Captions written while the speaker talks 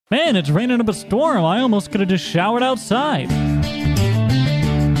Man, it's raining up a storm. I almost could have just showered outside.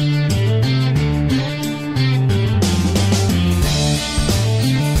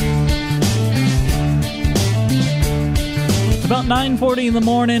 About 9:40 in the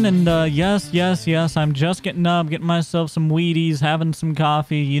morning, and yes, I'm just getting up, getting myself some Wheaties, having some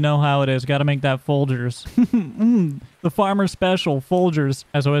coffee. You know how it is. Got to make that Folgers. The farmer special, Folgers.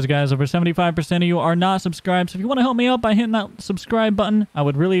 As always, guys, over 75% of you are not subscribed, so if you want to help me out by hitting that subscribe button, I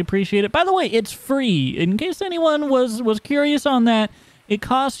would really appreciate it. By the way, it's free. In case anyone was curious on that, it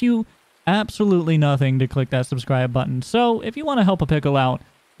costs you absolutely nothing to click that subscribe button. So if you want to help a pickle out,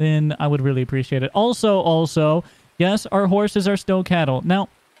 then I would really appreciate it. Also, yes, our horses are still cattle. Now,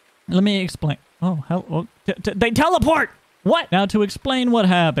 let me explain. Oh, hell, oh, they teleport! What? Now, to explain what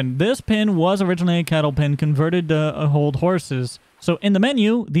happened, this pin was originally a cattle pin converted to hold horses. So in the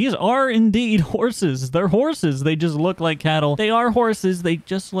menu, these are indeed horses. They're horses. They just look like cattle. They are horses. They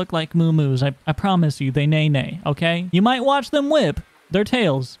just look like moo-moos. I promise you, they neigh-neigh, okay? You might watch them whip their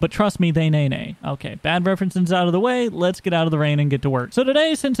tails, but trust me, they neigh-neigh. Okay, bad references out of the way. Let's get out of the rain and get to work. So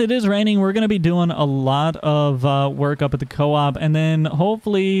today, since it is raining, we're going to be doing a lot of work up at the co-op, and then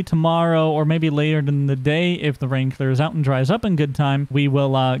hopefully tomorrow or maybe later in the day, if the rain clears out and dries up in good time, we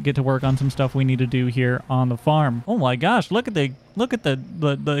will get to work on some stuff we need to do here on the farm. Oh my gosh, look at the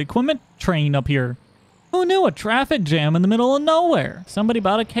equipment train up here. Who knew? A traffic jam in the middle of nowhere. Somebody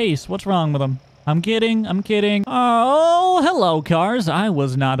bought a case. What's wrong with them? I'm kidding. Oh, hello, cars. I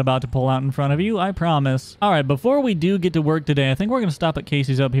was not about to pull out in front of you, I promise. All right, before we do get to work today, I think we're going to stop at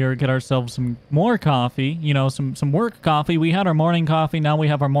Casey's up here and get ourselves some more coffee. You know, some work coffee. We had our morning coffee. Now we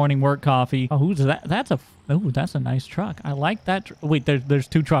have our morning work coffee. Oh, who's that? That's a nice truck. I like that. Wait, there's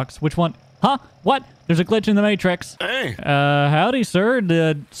two trucks. Which one? Huh? What? There's a glitch in the Matrix. Hey. Howdy, sir.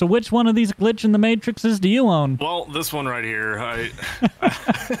 So which one of these glitch in the Matrixes do you own? Well, this one right here.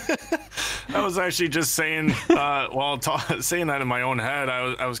 I was actually just saying, saying that in my own head.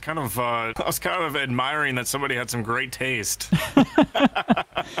 I was kind of admiring that somebody had some great taste.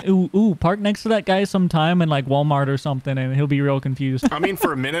 Ooh, park next to that guy sometime in like Walmart or something, and he'll be real confused. I mean,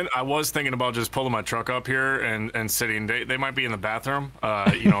 for a minute, I was thinking about just pulling my truck up here and sitting. They might be in the bathroom,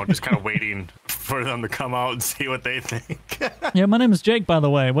 just kind of waiting for them to come out and see what they think. Yeah, my name is Jake, by the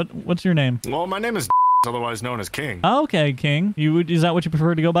way. What's your name? Well, my name is otherwise known as King. Okay, King. Is that what you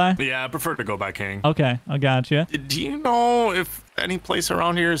prefer to go by? Yeah, I prefer to go by King. Okay, I gotcha. Do you know if any place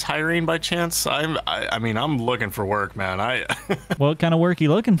around here is hiring by chance? I mean, I'm looking for work, man. What kind of work are you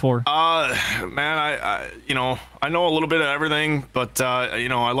looking for? Man, I know a little bit of everything, but I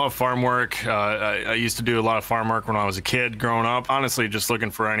love farm work. I used to do a lot of farm work when I was a kid growing up. Honestly, just looking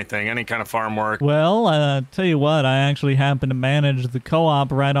for anything, any kind of farm work. Well, tell you what, I actually happen to manage the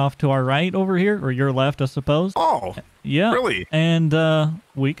co-op right off to our right over here, or your left, I suppose. Oh, yeah. Really? And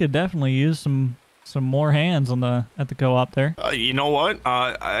we could definitely use some more hands at the co-op there. You know what?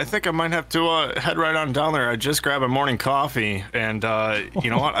 I think I might have to head right on down there. I just grabbed a morning coffee, and you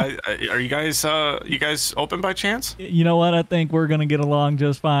know what? Are you guys open by chance? You know what? I think we're gonna get along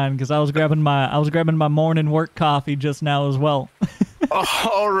just fine because I was grabbing my morning work coffee just now as well.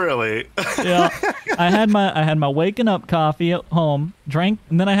 Oh, really? Yeah. I had my waking up coffee at home, drank,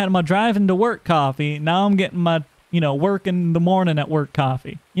 and then I had my driving to work coffee. Now I'm getting my work in the morning at work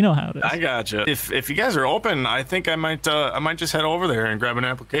coffee. You know how it is. I gotcha. If you guys are open, I think I might just head over there and grab an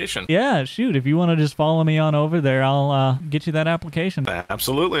application. Yeah, shoot. If you want to just follow me on over there, I'll get you that application.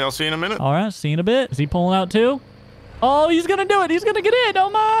 Absolutely. I'll see you in a minute. All right. See you in a bit. Is he pulling out too? Oh, he's going to do it. He's going to get in. Oh,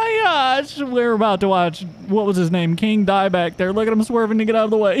 my gosh. We're about to watch, what was his name? King die back there. Look at him swerving to get out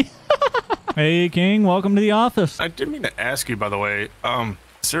of the way. Hey, King. Welcome to the office. I didn't mean to ask you, by the way.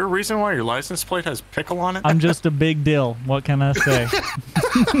 Is there a reason why your license plate has Pickle on it? I'm just a big deal. What can I say?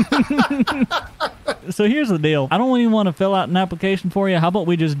 So here's the deal. I don't even want to fill out an application for you. How about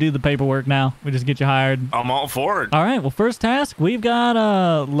we just do the paperwork now? We just get you hired. I'm all for it. All right. Well, first task, we've got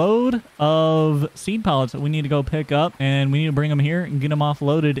a load of seed pallets that we need to go pick up, and we need to bring them here and get them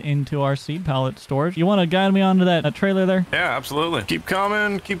offloaded into our seed pallet storage. You want to guide me onto that trailer there? Yeah, absolutely. Keep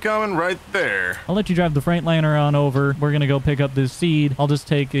coming right there. I'll let you drive the Freightliner on over. We're going to go pick up this seed. I'll just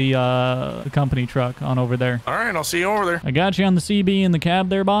take the company truck on over there. All right, I'll see you over there. I got you on the CB in the cab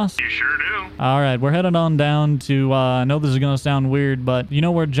there, boss. You sure do. All right, we're headed on down to, I know this is going to sound weird, but you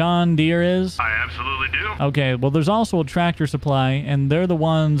know where John Deere is? I absolutely do. Okay, well, there's also a Tractor Supply, and they're the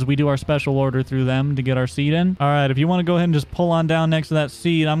ones we do our special order through them to get our seed in. All right, if you want to go ahead and just pull on down next to that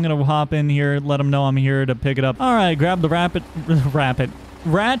seed, I'm going to hop in here, let them know I'm here to pick it up. All right, grab the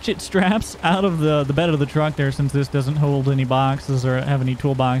ratchet straps out of the bed of the truck there, since this doesn't hold any boxes or have any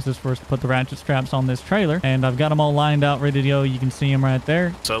toolboxes for us to put the ratchet straps on this trailer. And I've got them all lined out, ready to go. You can see them right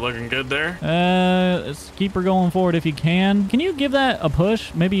there. So looking good there? Let's keep her going forward if you can. Can you give that a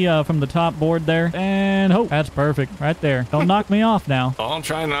push? Maybe from the top board there. And oh, that's perfect right there. Don't knock me off now. I'll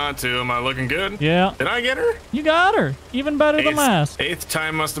try not to. Am I looking good? Yeah. Did I get her? You got her. Even better than last. 8th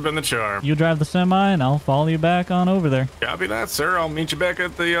time must have been the charm. You drive the semi and I'll follow you back on over there. Copy that, sir. I'll meet you back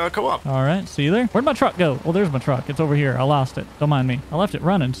at the co-op. All right. See you there. Where'd my truck go? Oh, there's my truck. It's over here. I lost it. Don't mind me. I left it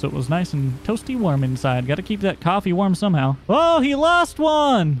running so it was nice and toasty warm inside. Got to keep that coffee warm somehow. Oh, he lost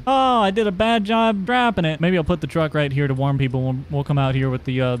one. Oh, I did a bad job strapping it. Maybe I'll put the truck right here to warn people. We'll come out here with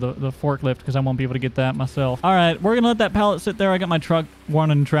the forklift because I won't be able to get that myself. All right. We're going to let that pallet sit there. I got my truck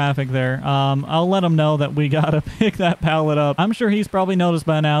warning traffic there. I'll let him know that we got to pick that pallet up. I'm sure he's probably noticed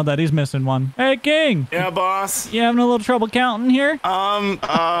by now that he's missing one. Hey, King. Yeah, boss. You having a little trouble counting here? Don't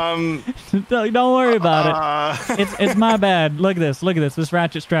worry about it. It's my bad. Look at this. Look at this. This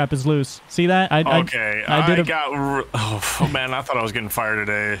ratchet strap is loose. See that? Okay. Oh man, I thought I was getting fired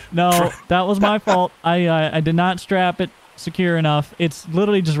today. No, that was my fault. I did not strap it secure enough. It's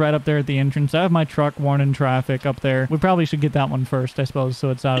literally just right up there at the entrance. I have my truck warning traffic up there. We probably should get that one first, I suppose,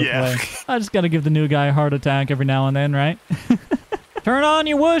 so it's out of the way. I just got to give the new guy a heart attack every now and then, right? Turn on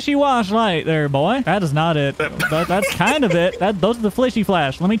your whooshy-wash light there, boy. That is not it. That's kind of it. Those are the flishy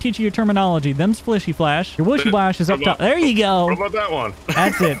flash. Let me teach you your terminology. Them's flishy flash. Your whooshy-wash is up top. There you go. What about that one?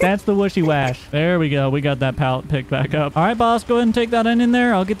 That's it. That's the whooshy-wash. There we go. We got that pallet picked back up. All right, boss, go ahead and take that in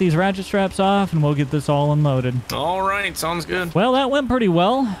there. I'll get these ratchet straps off, and we'll get this all unloaded. All right. Sounds good. Well, that went pretty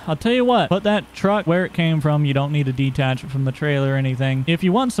well. I'll tell you what. Put that truck where it came from. You don't need to detach it from the trailer or anything. If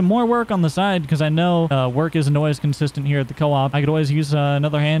you want some more work on the side, because I know work isn't always consistent here at the co-op, I could always use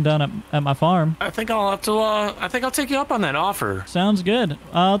another hand done at my farm. I think I'll have to. I think I'll take you up on that offer. Sounds good.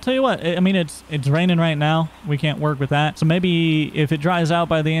 I'll tell you what. I mean, it's raining right now. We can't work with that. So maybe if it dries out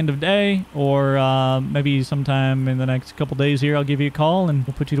by the end of the day, or maybe sometime in the next couple days here, I'll give you a call and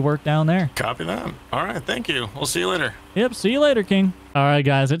we'll put you to work down there. Copy that. All right. Thank you. We'll see you later. Yep. See you later, King. All right,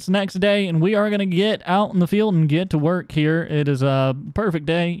 guys. It's the next day, and we are going to get out in the field and get to work here. It is a perfect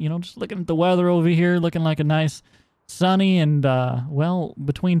day. You know, just looking at the weather over here, looking like a nice sunny and well,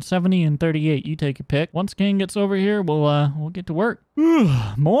 between 70 and 38. You take your pick. Once King gets over here, we'll get to work.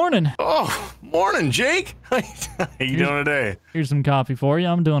 Morning. Oh, morning, Jake. How you doing today? Here's some coffee for you.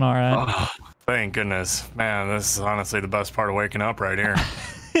 I'm doing all right. Oh, thank goodness, man. This is honestly the best part of waking up right here.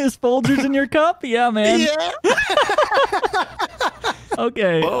 His Folgers in your cup? Yeah, man. Yeah.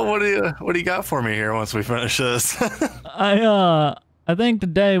 Okay. Well, what do you got for me here once we finish this? I think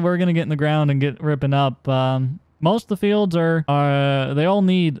today we're gonna get in the ground and get ripping up. Most of the fields are they all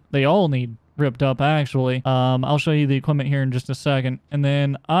need ripped up actually. I'll show you the equipment here in just a second, and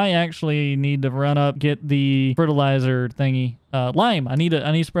then I actually need to run up, get the fertilizer thingy. Lime. I need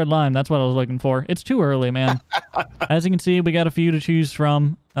to spread lime. That's what I was looking for. It's too early, man. As you can see, we got a few to choose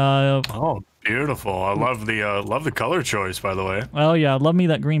from. Oh, beautiful. I love the color choice, by the way. Oh yeah, love me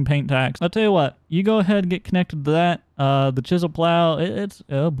that green paint tax. I'll tell you what, you go ahead and get connected to that. The chisel plow, it's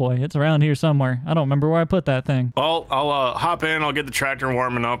oh boy, it's around here somewhere. I don't remember where I put that thing. Well, I'll hop in, I'll get the tractor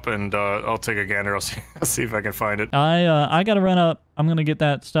warming up, and I'll take a gander. I'll see if I can find it. I gotta run up. I'm gonna get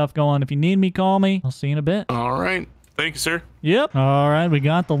that stuff going. If you need me, call me. I'll see you in a bit. All right. Thank you, sir. Yep. All right, we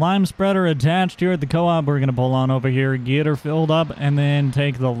got the lime spreader attached here at the co-op. We're going to pull on over here, get her filled up, and then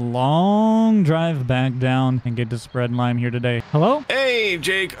take the long drive back down and get to spread lime here today. Hello? Hey,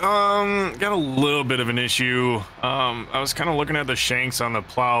 Jake. Got a little bit of an issue. I was kind of looking at the shanks on the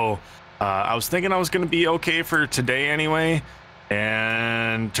plow. I was thinking I was going to be okay for today anyway,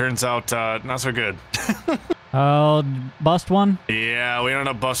 and turns out not so good. Oh, bust one? Yeah, we ended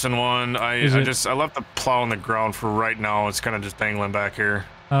up busting one. I left the plow on the ground for right now. It's kind of just dangling back here.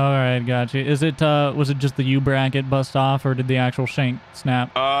 All right, gotcha. Was it just the U bracket bust off, or did the actual shank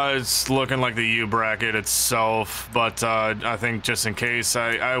snap? It's looking like the U bracket itself, but I think just in case,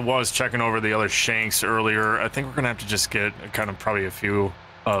 I was checking over the other shanks earlier. I think we're gonna have to just get kind of probably a few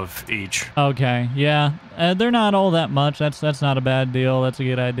of each. Okay, yeah, they're not all that much. That's not a bad deal. That's a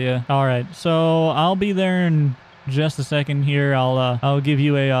good idea. All right, so I'll be there in just a second here. I'll give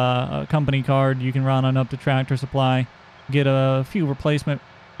you a company card. You can run on up to Tractor Supply, get a few replacement,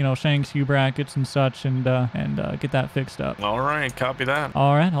 shanks, U brackets and such, and get that fixed up. All right, copy that.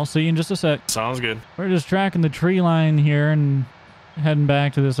 All right, I'll see you in just a sec. Sounds good. We're just tracking the tree line here and heading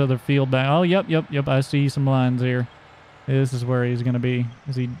back to this other field back. Oh, yep. I see some lines here. This is where he's going to be.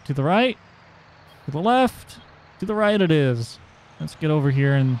 Is he to the right? To the left? To the right it is. Let's get over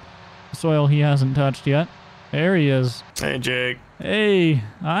here in the soil he hasn't touched yet. There he is. Hey, Jake. Hey,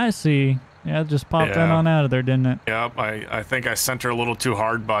 I see. Yeah, it just popped right on out of there, didn't it? Yep, I think I sent her a little too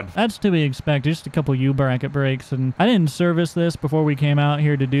hard, bud. That's to be expected. Just a couple U-bracket breaks, and I didn't service this before we came out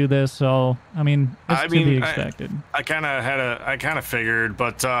here to do this, so I mean, it's to be expected. I kind of figured,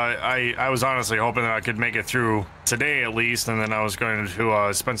 but I was honestly hoping that I could make it through today at least, and then I was going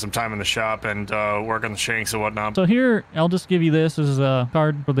to spend some time in the shop and work on the shanks and whatnot. So here, I'll just give you this as a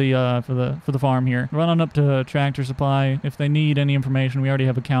card for the farm here. Run on up to Tractor Supply. If they need any information, we already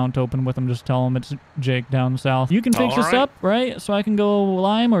have an account open with them. Just tell them it's Jake down south. You can fix this up, right? So I can go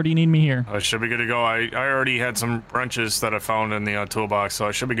lime, or do you need me here? I should be good to go. I already had some wrenches that I found in the toolbox, so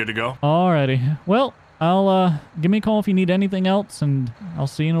I should be good to go. Alrighty. Well, I'll give me a call if you need anything else, and I'll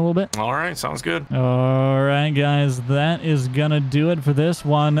see you in a little bit. All right, sounds good. All right, guys, that is gonna do it for this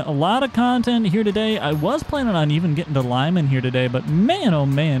one. A lot of content here today. I was planning on even getting to lime in here today, but man, oh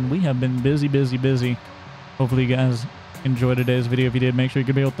man, we have been busy. Hopefully you guys enjoyed today's video. If you did, make sure you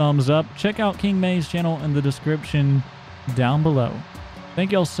give me a thumbs up. Check out KingMay's channel in the description down below.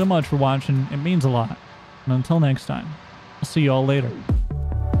 Thank you all so much for watching. It means a lot. And until next time, I'll see you all later.